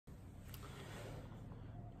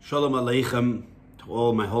Shalom Aleichem to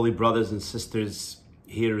all my holy brothers and sisters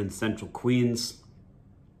here in Central Queens.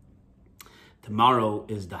 Tomorrow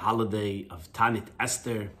is the holiday of Tanit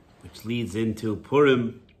Esther, which leads into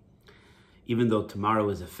Purim. Even though tomorrow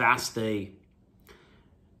is a fast day,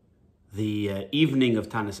 the evening of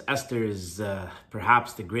Tanit Esther is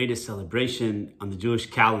perhaps the greatest celebration on the Jewish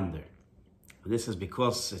calendar. And this is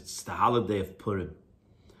because it's the holiday of Purim.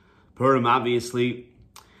 Purim, obviously,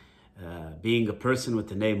 being a person with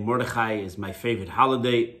the name Mordechai, is my favorite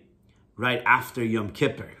holiday, right after Yom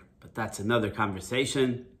Kippur. But that's another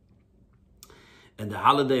conversation. And the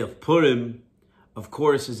holiday of Purim, of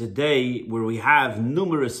course, is a day where we have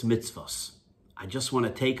numerous mitzvahs. I just want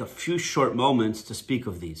to take a few short moments to speak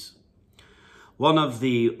of these. One of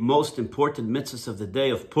the most important mitzvahs of the day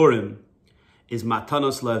of Purim is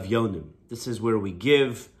Matanos Le'Avyonim. This is where we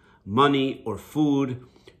give money or food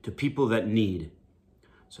to people that need.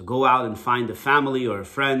 So go out and find a family or a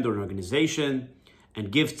friend or an organization and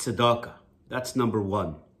give tzedakah. That's number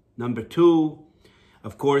one. Number two,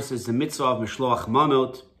 of course, is the mitzvah of Mishloach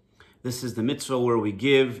Manot. This is the mitzvah where we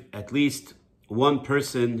give at least one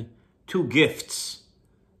person 2 gifts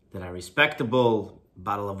that are respectable, a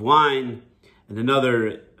bottle of wine, and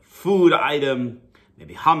another food item,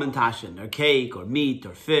 maybe hamantashen or cake or meat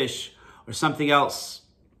or fish or something else.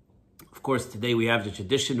 Of course, today we have the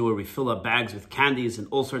tradition where we fill up bags with candies and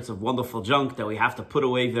all sorts of wonderful junk that we have to put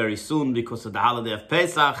away very soon because of the holiday of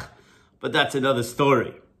Pesach, but that's another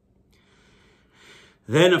story.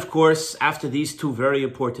 Then, of course, after these 2 very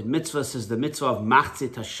important mitzvahs is the mitzvah of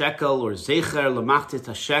Machzit HaShekel or Zecher LeMachzit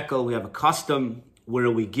HaShekel. We have a custom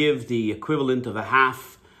where we give the equivalent of a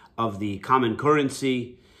half of the common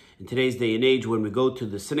currency. In today's day and age, when we go to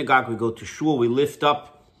the synagogue, we go to shul, we lift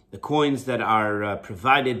up the coins that are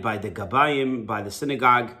provided by the gabayim, by the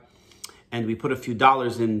synagogue, and we put a few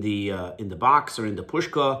dollars in the box or in the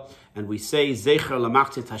pushka, and we say Zecher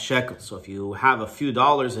LeMachzit HaShekel. So if you have a few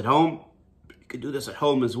dollars at home, you could do this at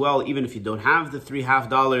home as well, even if you don't have the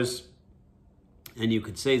 $3.50, and you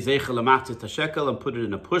could say Zecher LeMachzit HaShekel and put it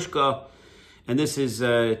in a pushka. And this is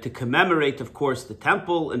to commemorate, of course, the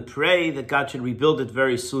temple and pray that God should rebuild it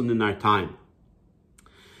very soon in our time.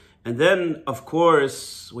 And then, of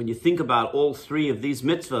course, when you think about all 3 of these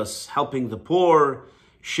mitzvahs, helping the poor,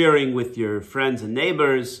 sharing with your friends and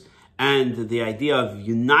neighbors, and the idea of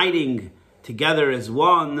uniting together as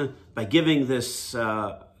one by giving this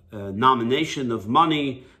nomination of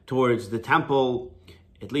money towards the temple,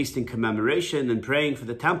 at least in commemoration, and praying for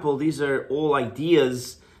the temple, these are all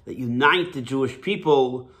ideas that unite the Jewish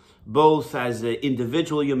people, both as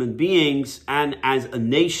individual human beings and as a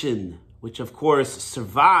nation, which of course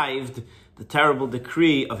survived the terrible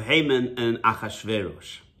decree of Haman and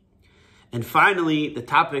Achashverosh. And finally, the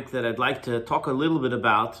topic that I'd like to talk a little bit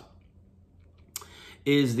about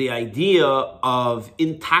is the idea of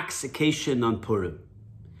intoxication on Purim.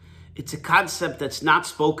 It's a concept that's not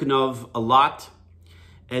spoken of a lot,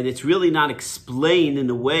 and it's really not explained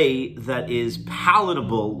in a way that is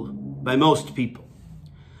palatable by most people.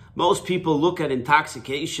 Most people look at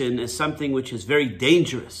intoxication as something which is very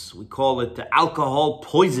dangerous. We call it the alcohol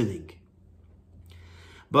poisoning.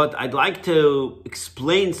 But I'd like to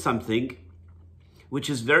explain something which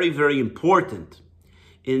is very, very important,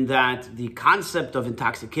 in that the concept of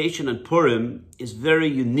intoxication on Purim is very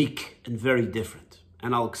unique and very different.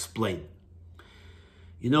 And I'll explain.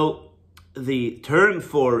 You know, the term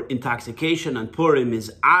for intoxication on Purim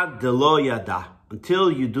is ad delo yada,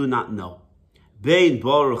 until you do not know. Bein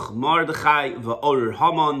Baruch Mordechai v'Orer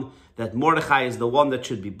Haman, that Mordechai is the one that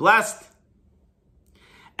should be blessed,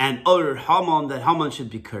 and Orer Haman, that Haman should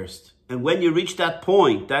be cursed. And when you reach that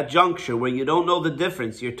point, that juncture where you don't know the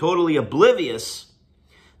difference, you're totally oblivious,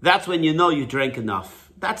 that's when you know you drank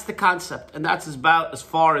enough. That's the concept, and that's about as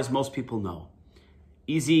far as most people know.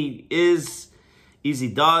 Easy is, easy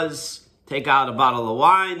does. Take out a bottle of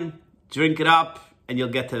wine, drink it up, and you'll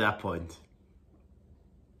get to that point.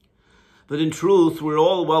 But in truth, we're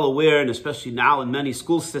all well aware, and especially now in many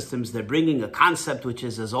school systems, they're bringing a concept which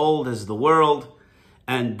is as old as the world,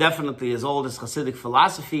 and definitely as old as Hasidic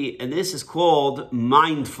philosophy, and this is called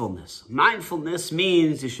mindfulness. Mindfulness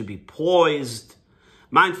means you should be poised.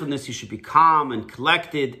 Mindfulness, you should be calm and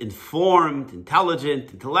collected, informed,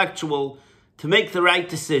 intelligent, intellectual, to make the right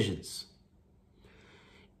decisions.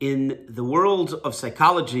 In the world of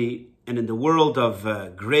psychology and in the world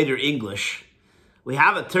of greater English, we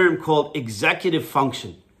have a term called executive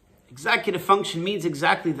function. Executive function means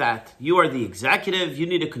exactly that. You are the executive, you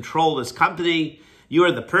need to control this company, you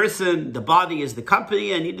are the person, the body is the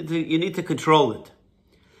company, and you need to control it.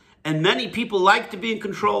 And many people like to be in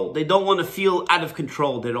control. They don't want to feel out of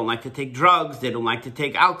control. They don't like to take drugs. They don't like to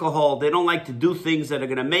take alcohol. They don't like to do things that are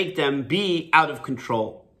going to make them be out of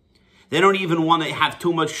control. They don't even want to have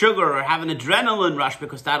too much sugar or have an adrenaline rush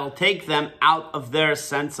because that'll take them out of their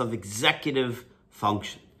sense of executive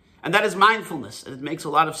function. And that is mindfulness. And it makes a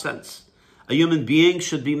lot of sense. A human being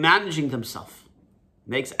should be managing themselves.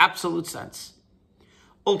 Makes absolute sense.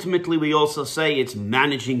 Ultimately, we also say it's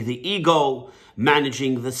managing the ego,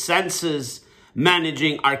 managing the senses,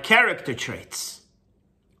 managing our character traits.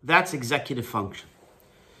 That's executive function.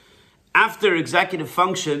 After executive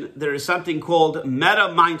function, there is something called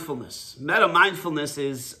meta-mindfulness. Meta-mindfulness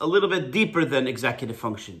is a little bit deeper than executive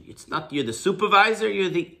function. It's not you're the supervisor, you're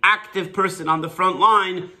the active person on the front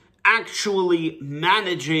line, actually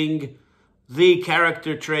managing the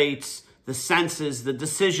character traits, the senses, the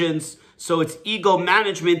decisions. So it's ego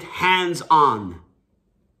management hands-on.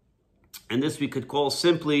 And this we could call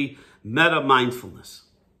simply meta-mindfulness.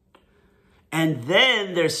 And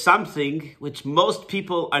then there's something which most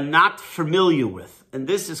people are not familiar with. And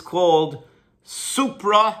this is called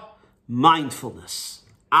Supra mindfulness.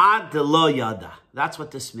 Ad lo yada. That's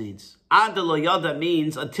what this means. Ad lo yada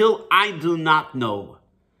means until I do not know.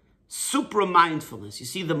 Supra mindfulness. You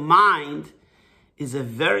see, the mind is a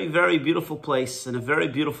very, very beautiful place and a very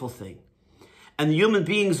beautiful thing. And human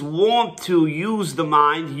beings want to use the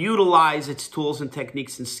mind, utilize its tools and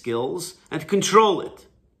techniques and skills, and control it.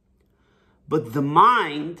 But the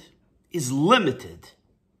mind is limited.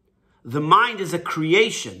 The mind is a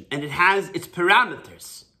creation, and it has its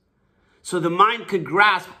parameters. So the mind could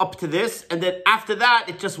grasp up to this, and then after that,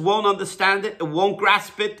 it just won't understand it, it won't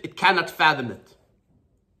grasp it, it cannot fathom it.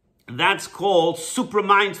 That's called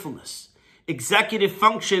supra-mindfulness. Executive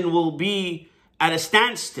function will be at a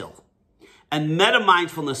standstill. And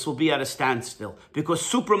meta-mindfulness will be at a standstill because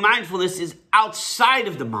supra-mindfulness is outside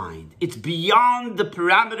of the mind. It's beyond the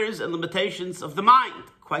parameters and limitations of the mind,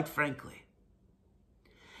 quite frankly.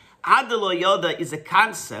 Ad lo yada is a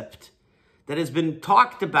concept that has been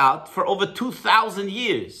talked about for over 2,000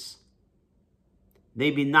 years.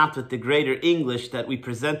 Maybe not with the greater English that we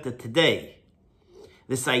presented today.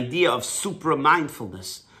 This idea of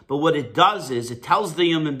supra-mindfulness. But what it does is it tells the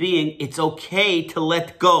human being it's okay to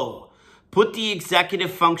let go. Put the executive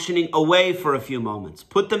functioning away for a few moments.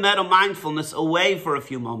 Put the meta-mindfulness away for a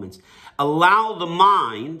few moments. Allow the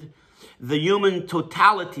mind, the human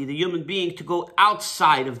totality, the human being to go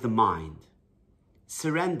outside of the mind.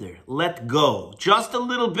 Surrender. Let go. Just a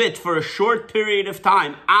little bit for a short period of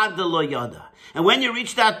time. Ad lo yada. And when you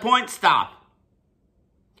reach that point, stop.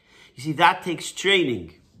 You see, that takes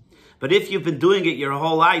training. But if you've been doing it your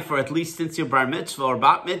whole life, or at least since your bar mitzvah or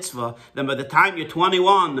bat mitzvah, then by the time you're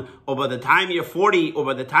 21, or by the time you're 40, or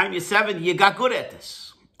by the time you're 70, you got good at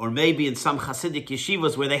this. Or maybe in some Hasidic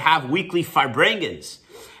yeshivas where they have weekly farbrengens,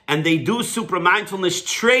 and they do supra-mindfulness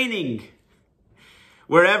training,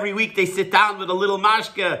 where every week they sit down with a little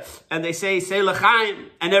mashka, and they say l'chaim,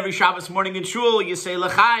 and every Shabbos morning in shul, you say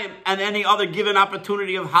l'chaim, and any other given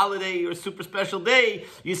opportunity of holiday or super special day,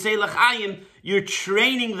 you say l'chaim. You're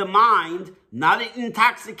training the mind, not an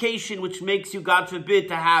intoxication, which makes you, God forbid,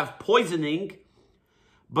 to have poisoning,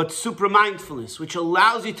 but supra-mindfulness, which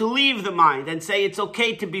allows you to leave the mind and say it's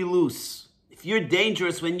okay to be loose. If you're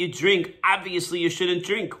dangerous when you drink, obviously you shouldn't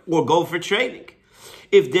drink or go for training.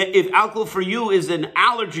 If alcohol for you is an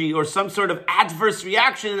allergy or some sort of adverse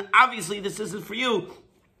reaction, obviously this isn't for you.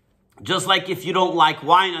 Just like if you don't like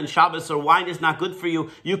wine on Shabbos or wine is not good for you,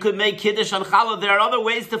 you could make Kiddush on Challah. There are other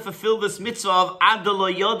ways to fulfill this mitzvah of Ad lo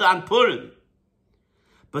yada on Purim.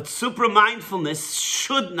 But supra-mindfulness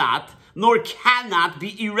should not, nor cannot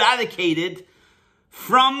be eradicated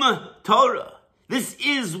from Torah. This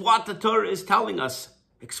is what the Torah is telling us,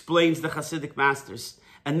 explains the Hasidic masters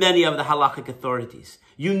and many of the halachic authorities.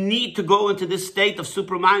 You need to go into this state of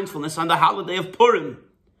supra-mindfulness on the holiday of Purim.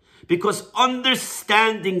 Because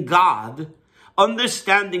understanding God,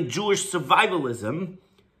 understanding Jewish survivalism,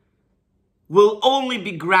 will only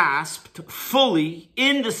be grasped fully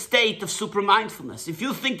in the state of supra-mindfulness. If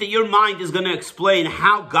you think that your mind is going to explain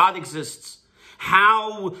how God exists,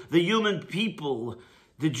 how the human people,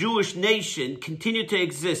 the Jewish nation, continue to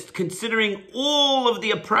exist, considering all of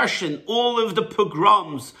the oppression, all of the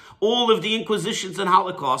pogroms, all of the inquisitions and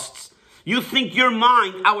holocausts, you think your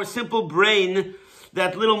mind, our simple brain,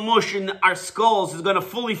 that little mush in our skulls is going to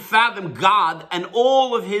fully fathom God and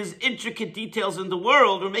all of his intricate details in the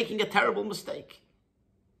world, we're making a terrible mistake.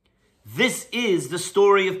 This is the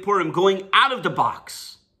story of Purim, going out of the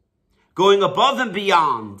box, going above and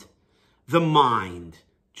beyond the mind,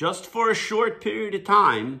 just for a short period of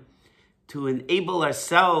time to enable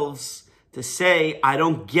ourselves to say, I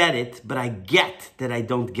don't get it, but I get that I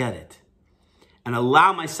don't get it. And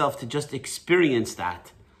allow myself to just experience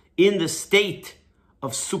that in the state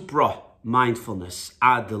of Supra mindfulness,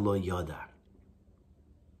 ad lo yoda.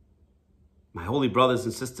 My holy brothers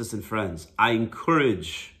and sisters and friends, I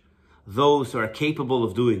encourage those who are capable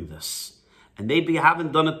of doing this. And maybe you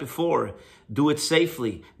haven't done it before. Do it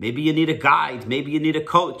safely. Maybe you need a guide. Maybe you need a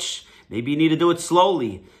coach. Maybe you need to do it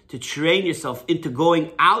slowly to train yourself into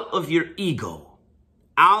going out of your ego,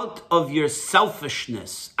 out of your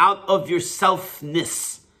selfishness, out of your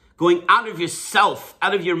selfness, going out of yourself,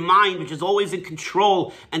 out of your mind, which is always in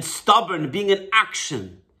control and stubborn, being in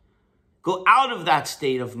action. Go out of that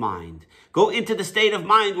state of mind. Go into the state of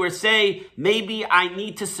mind where, say, maybe I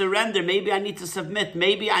need to surrender, maybe I need to submit,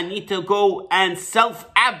 maybe I need to go and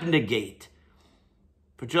self-abnegate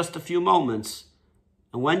for just a few moments.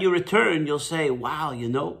 And when you return, you'll say, wow,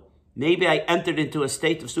 maybe I entered into a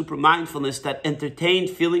state of super mindfulness that entertained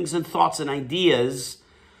feelings and thoughts and ideas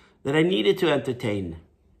that I needed to entertain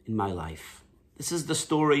in my life. This is the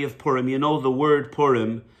story of Purim. The word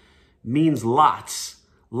Purim means lots.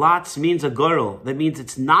 Lots means a girl. That means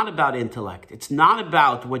it's not about intellect. It's not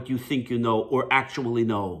about what you think you know or actually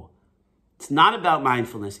know. It's not about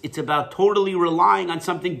mindfulness. It's about totally relying on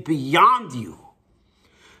something beyond you.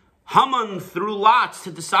 Haman threw lots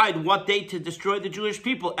to decide what day to destroy the Jewish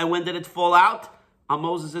people. And when did it fall out? On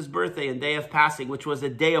Moses' birthday and day of passing, which was a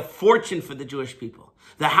day of fortune for the Jewish people.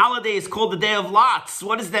 The holiday is called the day of lots.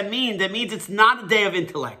 What does that mean? That means it's not a day of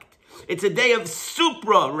intellect. It's a day of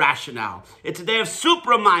supra rationale. It's a day of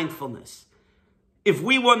supra mindfulness. If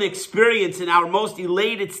we want to experience in our most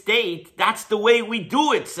elated state, that's the way we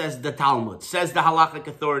do it, says the Talmud, says the halachic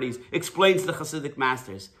authorities, explains the Hasidic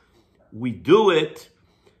masters. We do it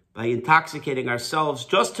by intoxicating ourselves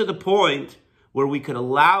just to the point where we could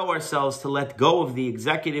allow ourselves to let go of the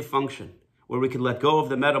executive function, where we could let go of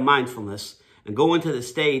the meta-mindfulness and go into the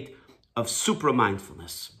state of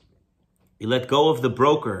supra-mindfulness. We let go of the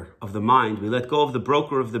broker of the mind. We let go of the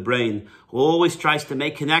broker of the brain who always tries to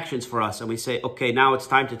make connections for us. And we say, okay, now it's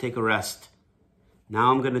time to take a rest.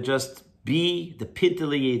 Now I'm going to just be the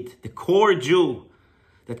Pinteliyid, the core Jew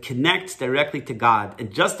that connects directly to God.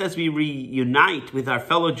 And just as we reunite with our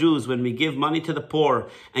fellow Jews when we give money to the poor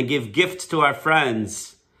and give gifts to our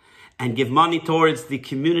friends and give money towards the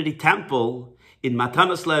community temple in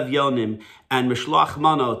Matanos Levyonim and Mishloach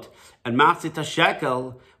Manot and Machzit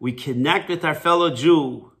HaShekel, we connect with our fellow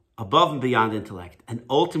Jew above and beyond intellect. And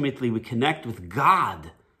ultimately, we connect with God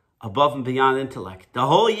above and beyond intellect. The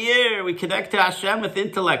whole year, we connect to Hashem with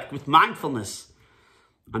intellect, with mindfulness.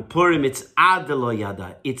 On Purim, it's ad lo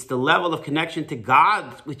yada. It's the level of connection to God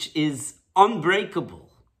which is unbreakable.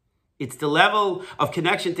 It's the level of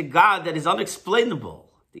connection to God that is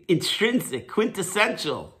unexplainable, the intrinsic,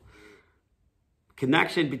 quintessential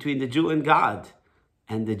connection between the Jew and God,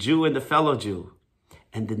 and the Jew and the fellow Jew,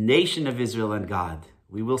 and the nation of Israel and God.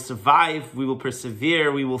 We will survive, we will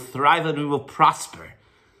persevere, we will thrive, and we will prosper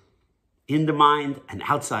in the mind and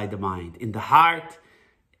outside the mind, in the heart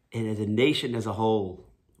and as a nation as a whole.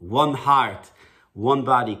 One heart, one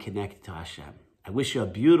body connected to Hashem. I wish you a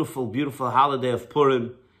beautiful, beautiful holiday of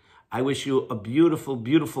Purim. I wish you a beautiful,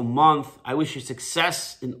 beautiful month. I wish you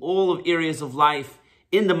success in all of areas of life,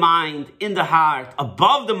 in the mind, in the heart,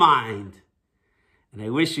 above the mind. And I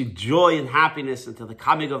wish you joy and happiness until the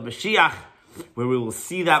coming of Mashiach, where we will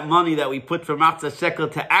see that money that we put from Matzah Shekel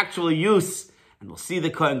to actual use. And we'll see the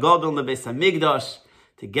Kohen Gadol in the Beis HaMikdash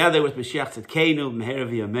together with Mashiach Tzidkeinu, Meher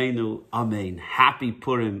V'Yameinu. Amen. Happy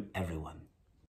Purim, everyone.